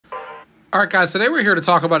Alright guys, today we're here to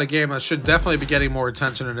talk about a game that should definitely be getting more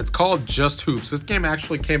attention, and it's called Just Hoops. This game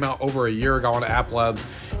actually came out over a year ago on AppLabs,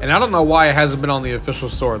 and I don't know why it hasn't been on the official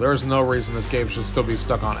store. There's no reason this game should still be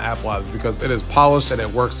stuck on AppLabs because it is polished and it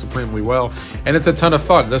works supremely well, and it's a ton of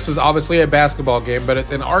fun. This is obviously a basketball game, but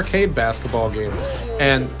it's an arcade basketball game,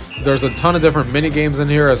 and there's a ton of different mini games in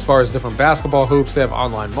here as far as different basketball hoops. They have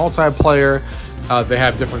online multiplayer. They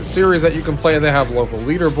have different series that you can play. They have local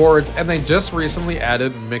leaderboards, and they just recently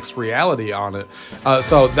added mixed reality on it.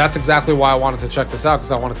 So that's exactly why I wanted to check this out,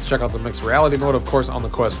 because I wanted to check out the mixed reality mode, of course, on the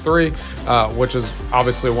Quest 3, which is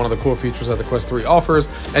obviously one of the cool features that the Quest 3 offers,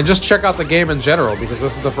 and just check out the game in general, because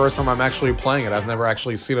this is the first time I'm actually playing it. I've never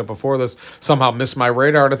actually seen it before. This somehow missed my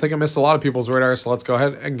radar, and I think it missed a lot of people's radar, so let's go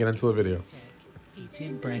ahead and get into the video.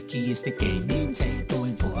 Eating brekkie is the gaming tech.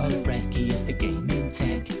 Going for a brekkie is the gaming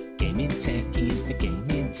tech. Gaming techie is the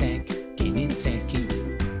gaming tech. Gaming techie.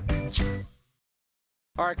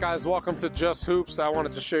 Alright guys, welcome to Just Hoops. I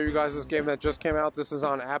wanted to show you guys this game that just came out. This is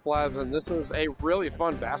on AppLabs, and this is a really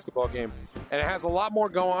fun basketball game. And it has a lot more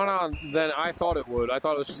going on than I thought it would. I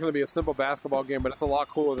thought it was just going to be a simple basketball game, but it's a lot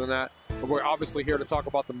cooler than that. But we're obviously here to talk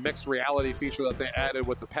about the mixed reality feature that they added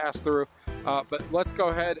with the pass-through. But let's go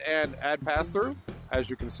ahead and add pass-through. As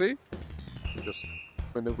you can see, just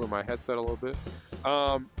maneuver my headset a little bit.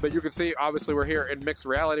 But you can see, obviously, we're here in mixed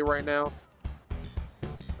reality right now.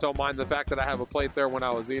 Don't mind the fact that I have a plate there when I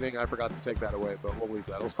was eating. I forgot to take that away, but we'll leave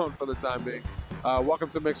that alone for the time being. Welcome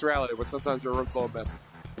to mixed reality, but sometimes your room's a little messy.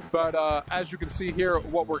 But as you can see here,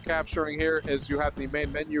 what we're capturing here is you have the main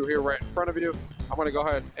menu here right in front of you. I'm going to go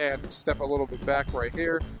ahead and step a little bit back right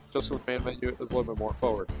here, just so the main menu is a little bit more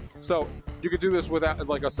forward. So you could do this without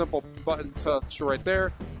like a simple button touch right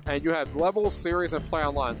there. And you have levels, series, and play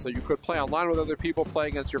online. So you could play online with other people, play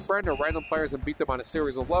against your friend or random players and beat them on a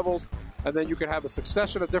series of levels. And then you can have a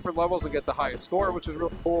succession of different levels and get the highest score, which is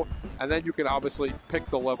really cool. And then you can obviously pick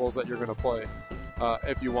the levels that you're going to play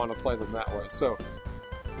if you want to play them that way. So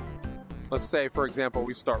let's say, for example,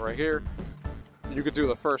 we start right here. You could do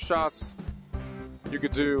the first shots. You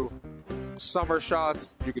could do summer shots.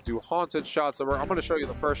 You could do haunted shots. So I'm going to show you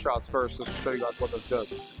the first shots first, just to show you guys what this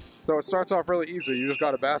does. So it starts off really easy. You just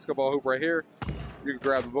got a basketball hoop right here. You can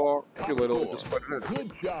grab the ball. You literally just put it in.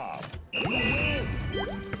 Good job.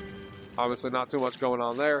 Obviously not too much going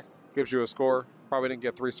on there. Gives you a score. Probably didn't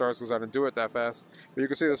get 3 stars because I didn't do it that fast. But you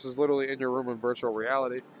can see this is literally in your room in virtual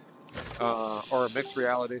reality. Or a mixed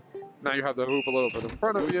reality. Now you have the hoop a little bit in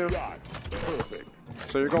front of you. Perfect.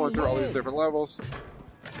 So you're going through all these different levels.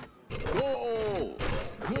 Goal.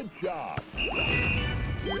 Good job.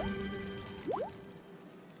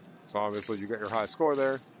 So obviously you get your high score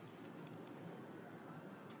there.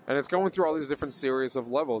 And it's going through all these different series of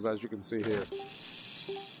levels, as you can see here.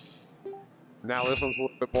 Now this one's a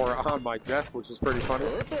little bit more on my desk, which is pretty funny.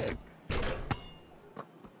 Perfect.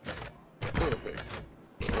 Perfect.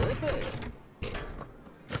 Perfect.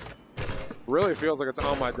 Really feels like it's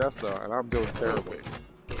on my desk though, and I'm doing terrible.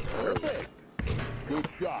 Perfect. Good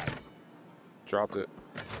shot. Dropped it.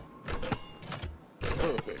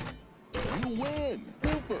 Perfect. You win.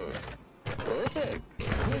 Super. Perfect.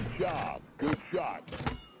 Good job. Good shot.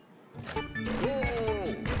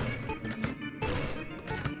 Goal.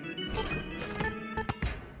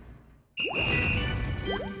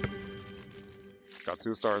 Got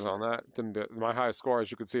 2 stars on that. Didn't get my highest score,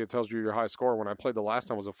 as you can see, it tells you your high score. When I played the last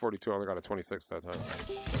time was a 42. I only got a 26 that time.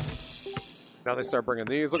 Now they start bringing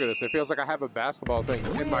these. Look at this. It feels like I have a basketball thing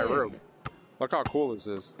in my room. Look how cool this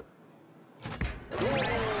is.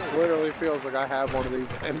 Literally feels like I have one of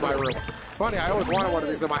these in my room. It's funny, I always wanted one of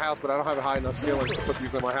these in my house, but I don't have a high enough ceilings to put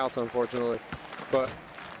these in my house, unfortunately. But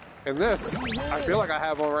in this, I feel like I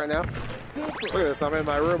have one right now. Look at this, I'm in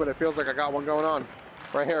my room and it feels like I got one going on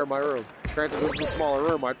right here in my room. Granted, this is a smaller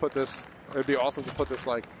room. I'd put this, it'd be awesome to put this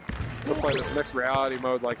like, to play this mixed reality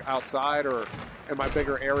mode like outside or in my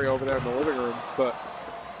bigger area over there in the living room, but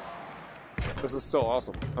this is still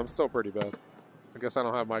awesome. I'm still pretty bad. I guess I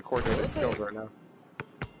don't have my coordinated skills right now.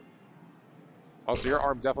 Also, your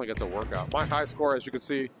arm definitely gets a workout. My high score, as you can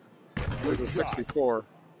see, is a 64.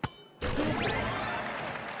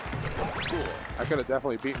 I could have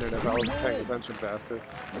definitely beaten it if I was paying attention faster.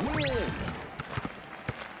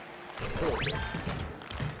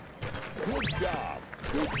 Good job.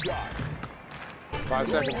 Good shot. 5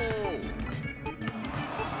 seconds.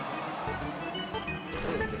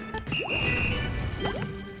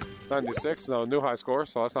 96, no, new high score,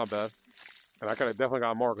 so that's not bad. And I could have definitely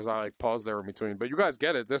got more because I like paused there in between. But you guys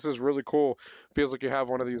get it. This is really cool. Feels like you have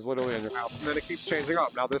one of these literally in your house. And then it keeps changing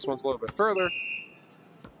up. Now this one's a little bit further.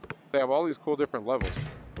 They have all these cool different levels.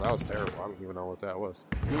 That was terrible. I don't even know what that was.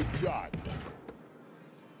 Good shot.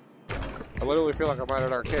 I literally feel like I'm at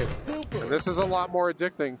an arcade. And this is a lot more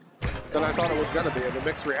addicting than I thought it was going to be. And the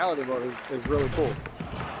mixed reality mode is really cool.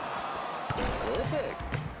 Perfect.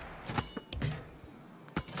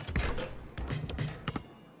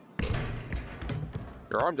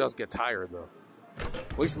 Your arm does get tired, though.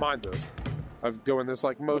 At least mine does. I'm doing this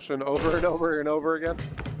like motion over and over and over again.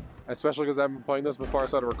 Especially because I've been playing this before I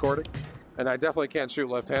started recording. And I definitely can't shoot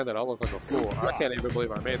left-handed. I'll look like a fool. I can't even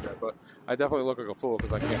believe I made that, but I definitely look like a fool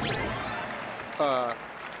because I can't shoot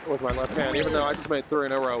with my left hand, even though I just made 3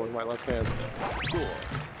 in a row with my left hand.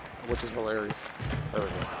 Which is hilarious. There we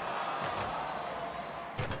go.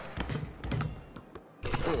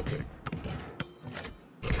 Perfect.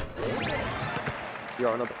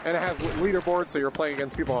 And it has leaderboards, so you're playing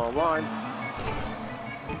against people online.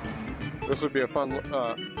 This would be a fun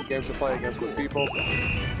game to play against with people.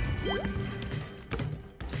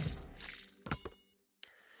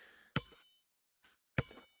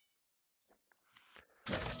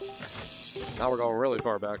 Now we're going really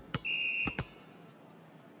far back.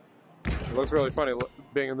 It looks really funny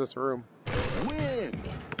being in this room. Win.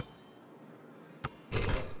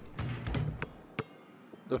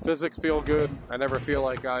 The physics feel good. I never feel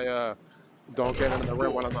like I don't get into the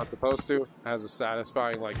rim when I'm not supposed to. It has a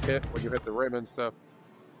satisfying like hit when you hit the rim and stuff.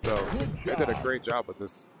 So they did a great job with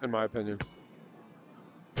this, in my opinion.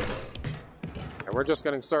 And we're just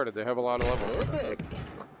getting started. They have a lot of levels in this.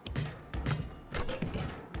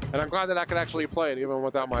 And I'm glad that I could actually play it even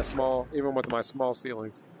without my small, with my small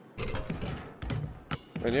ceilings.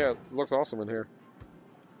 And yeah, it looks awesome in here.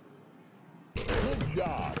 Good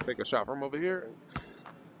job. Take a shot from over here.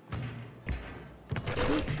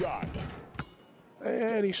 Good shot.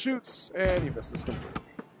 And he shoots, and he misses completely.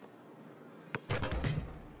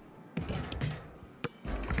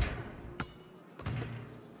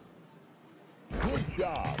 Good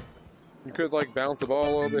job. You could like bounce the ball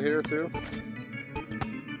a little bit here too.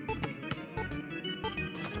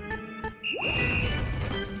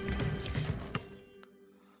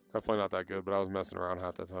 Definitely not that good, but I was messing around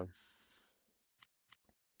half the time.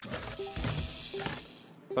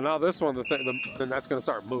 So now this one, then that's going to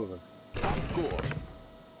start moving. Score.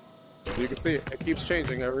 You can see it keeps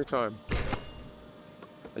changing every time.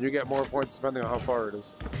 And you get more points depending on how far it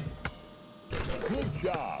is. Good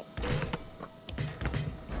job.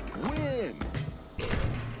 Win.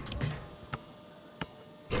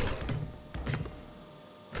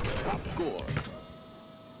 Top score.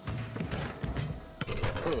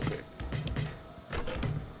 Perfect.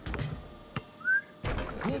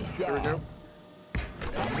 Good job. Here we go.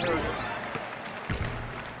 There we go.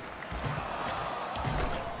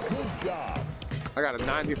 Good job. I got a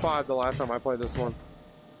 95 the last time I played this one.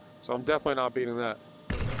 So I'm definitely not beating that.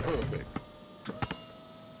 Perfect.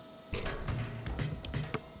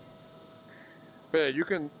 But yeah, you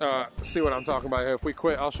can see what I'm talking about here. If we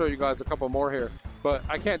quit, I'll show you guys a couple more here. But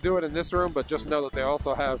I can't do it in this room, but just know that they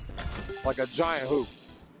also have like a giant hoop.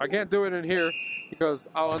 I can't do it in here because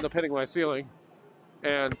I'll end up hitting my ceiling.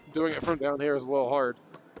 And doing it from down here is a little hard.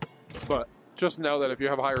 But just know that if you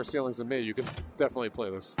have higher ceilings than me, you can definitely play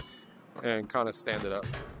this and kind of stand it up.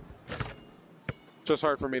 Just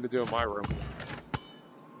hard for me to do in my room.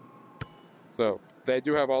 So they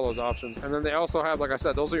do have all those options. And then they also have, like I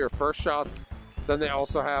said, those are your first shots. Then they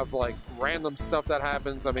also have like random stuff that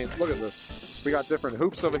happens. I mean, look at this. We got different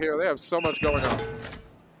hoops over here. They have so much going on.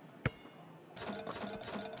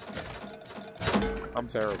 I'm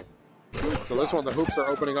terrible. So this one, the hoops are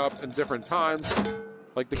opening up in different times.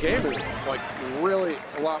 Like the game is like really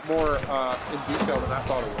a lot more in detail than I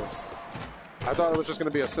thought it was. I thought it was just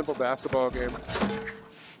going to be a simple basketball game.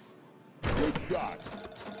 Good shot.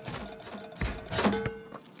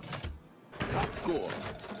 Top score.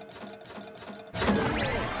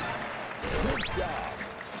 Good job.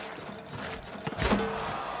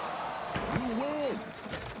 You win.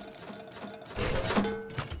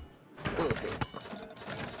 Perfect.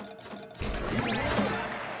 You win.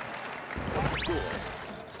 Top score.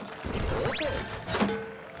 Perfect.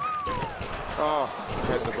 Oh,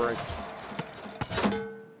 hit the break.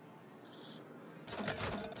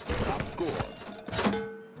 Top score.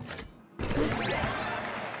 Good job.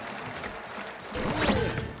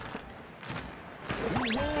 You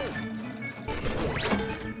win.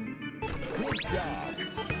 Good job.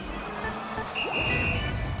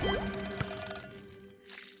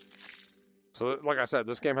 So, like I said,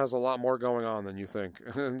 this game has a lot more going on than you think.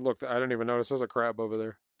 And look, I didn't even notice there's a crab over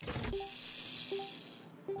there.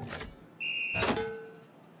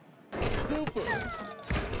 Super.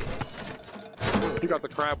 You got the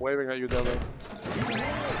crab waving at you down there.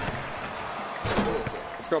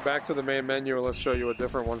 Let's go back to the main menu and let's show you a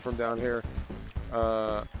different one from down here.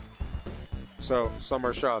 So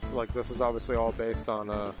summer shots, like this is obviously all based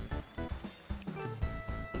on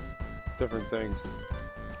different things.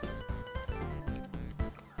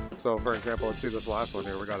 So for example, let's see this last one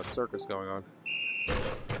here. We got a circus going on.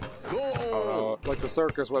 Like the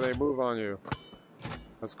circus where they move on you.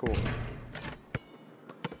 That's cool.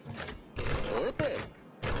 Perfect.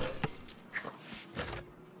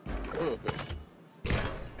 Perfect.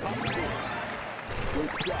 Good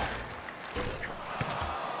shot.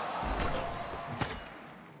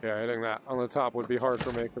 Yeah, hitting that on the top would be hard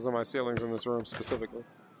for me because of my ceilings in this room specifically.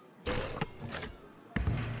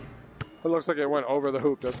 It looks like it went over the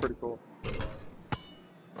hoop. That's pretty cool.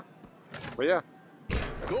 But yeah,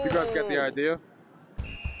 you guys get the idea.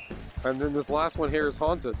 And then this last one here is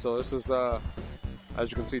haunted. So this is, as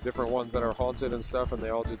you can see, different ones that are haunted and stuff, and they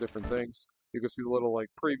all do different things. You can see the little like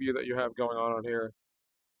preview that you have going on here.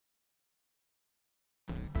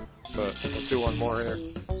 But let's do one more here.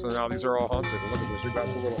 So now these are all haunted. And look at this. You got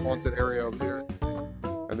the little haunted area over here,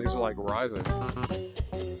 and these are like rising.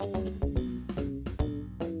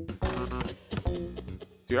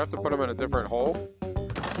 Do you have to put them in a different hole?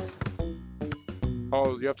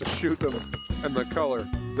 Oh, you have to shoot them in the color.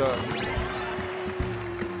 Duh.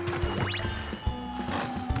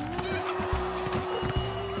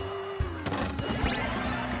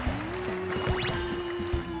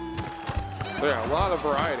 So yeah, a lot of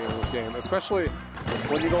variety in this game, especially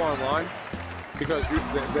when you go online, because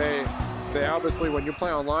they obviously, when you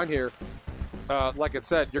play online here, like it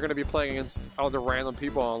said, you're going to be playing against other random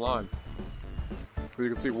people online. So you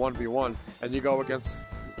can see 1v1, and you go against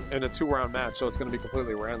in a 2-round match, so it's going to be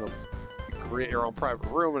completely random. You create your own private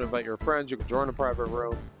room and invite your friends. You can join a private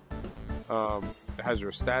room. It has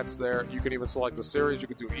your stats there. You can even select a series. You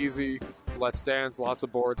can do easy, let's dance, lots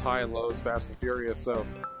of boards, high and lows, fast and furious. So,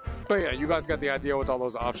 but yeah, you guys got the idea with all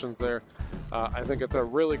those options there. I think it's a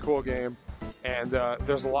really cool game, and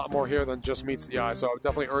there's a lot more here than just meets the eye. So I would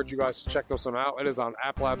definitely urge you guys to check those out. It is on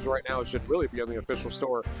AppLabs right now. It should really be on the official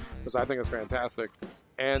store because I think it's fantastic.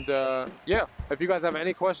 And yeah, if you guys have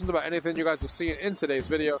any questions about anything you guys have seen in today's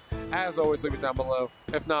video, as always, leave it down below.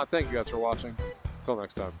 If not, thank you guys for watching. Until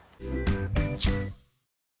next time.